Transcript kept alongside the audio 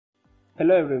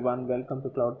Hello everyone, welcome to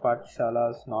Cloud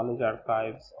Patashala's Knowledge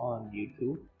Archives on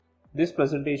YouTube. This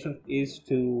presentation is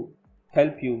to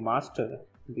help you master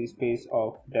the space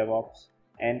of DevOps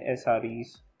and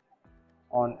SREs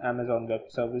on Amazon Web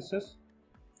Services.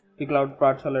 The Cloud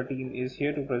Patashala team is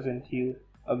here to present you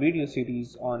a video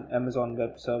series on Amazon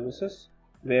Web Services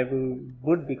where we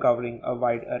would be covering a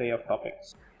wide array of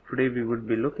topics. Today we would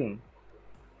be looking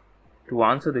to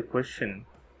answer the question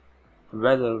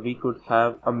whether we could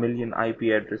have 1,000,000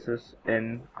 IP addresses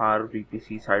in our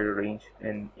VPC CIDR range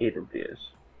in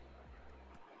AWS.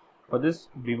 For this,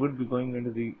 we would be going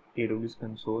into the AWS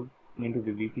console, into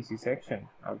the VPC section.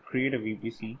 I'll create a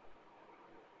VPC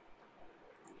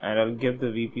and I'll give the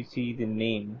VPC the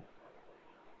name.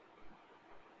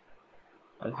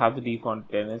 I'll have the default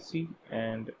tenancy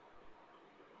and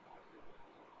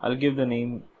I'll give the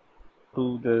name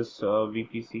to this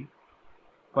VPC.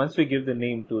 Once we give the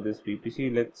name to this VPC,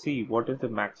 let's see what is the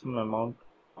maximum amount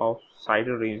of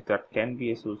CIDR range that can be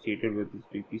associated with this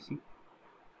VPC.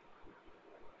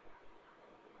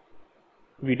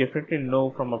 We definitely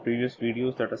know from our previous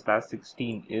videos that a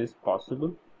 /16 is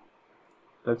possible.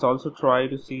 Let's also try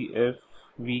to see if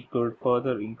we could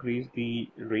further increase the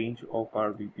range of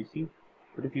our VPC.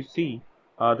 But if you see,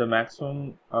 the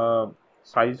maximum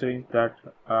size range that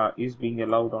is being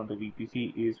allowed on the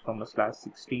VPC is from a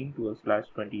 /16 to a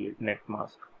 /28 net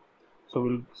mask. So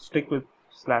we'll stick with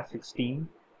 /16.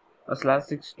 A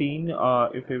 /16,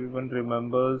 if everyone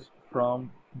remembers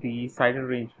from the CIDR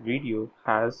range video,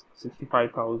 has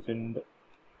 65,000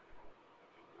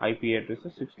 IP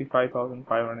addresses,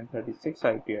 65,536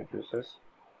 IP addresses,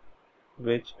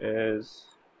 which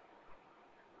is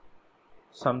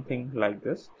something like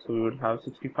this. So we would have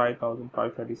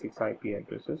 65,536 IP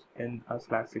addresses in a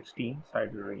 /16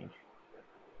 CIDR range.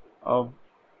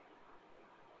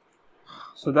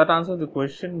 So that answers the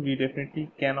question. We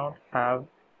definitely cannot have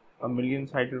 1,000,000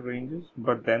 CIDR ranges,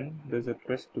 but then there's a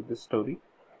twist to this story.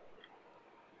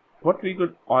 What we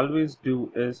could always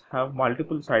do is have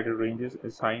multiple CIDR ranges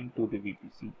assigned to the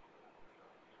VPC.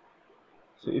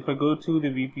 So if I go to the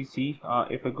VPC,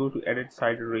 if I go to edit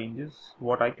CIDR ranges,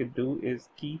 what I could do is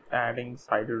keep adding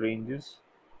CIDR ranges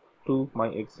to my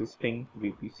existing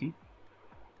VPC.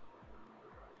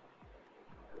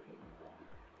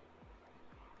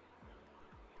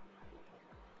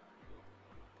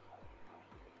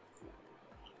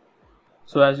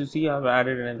 So as you see, I've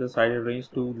added another CIDR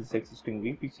range to this existing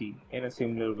VPC. In a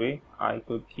similar way, I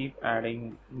could keep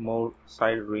adding more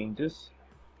CIDR ranges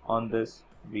on this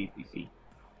VPC.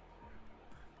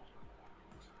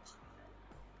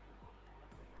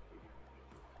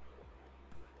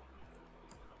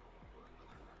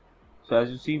 So as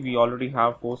you see, we already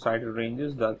have 4 CIDR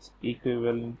ranges. That's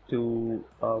equivalent to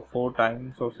 4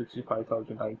 times of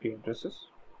 65,000 IP addresses.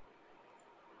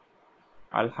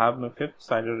 I'll have my 5th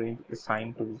CIDR range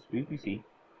assigned to this VPC.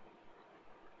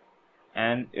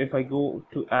 And if I go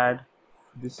to add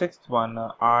the 6th one,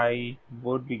 I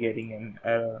would be getting an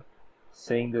error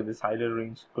saying that the CIDR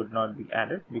range could not be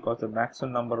added because the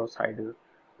maximum number of CIDR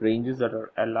ranges that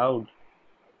are allowed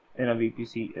in a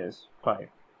VPC is 5.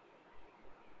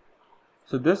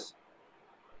 So this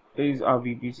is our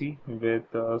VPC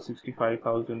with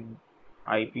 65,000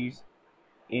 IPs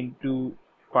into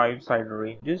 5 CIDR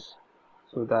ranges.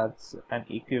 So that's an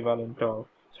equivalent of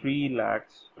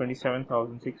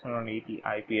 3,27,680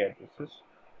 IP addresses,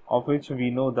 of which we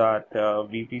know that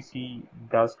VPC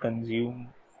does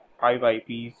consume 5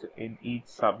 IPs in each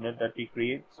subnet that we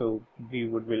create. So we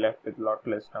would be left with a lot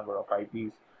less number of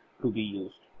IPs to be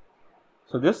used.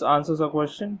 So this answers a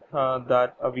question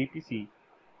that a VPC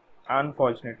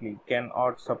unfortunately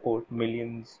cannot support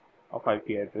millions of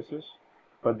IP addresses,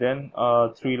 but then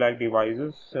 3 lakh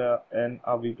devices in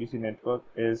a VPC network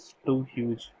is too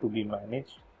huge to be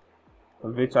managed,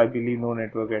 which I believe no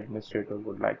network administrator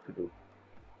would like to do.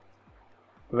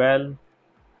 Well,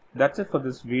 that's it for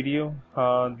this video.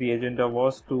 The agenda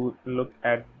was to look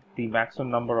at the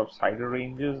maximum number of CIDR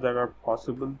ranges that are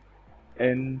possible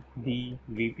in the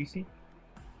VPC.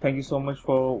 Thank you so much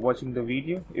for watching the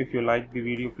video. If you like the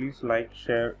video, please like,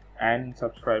 share and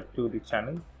subscribe to the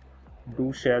channel.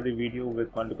 Do share the video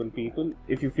with multiple people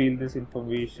if you feel this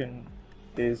information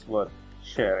is worth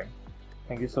sharing.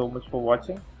 Thank you so much for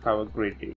watching. Have a great day.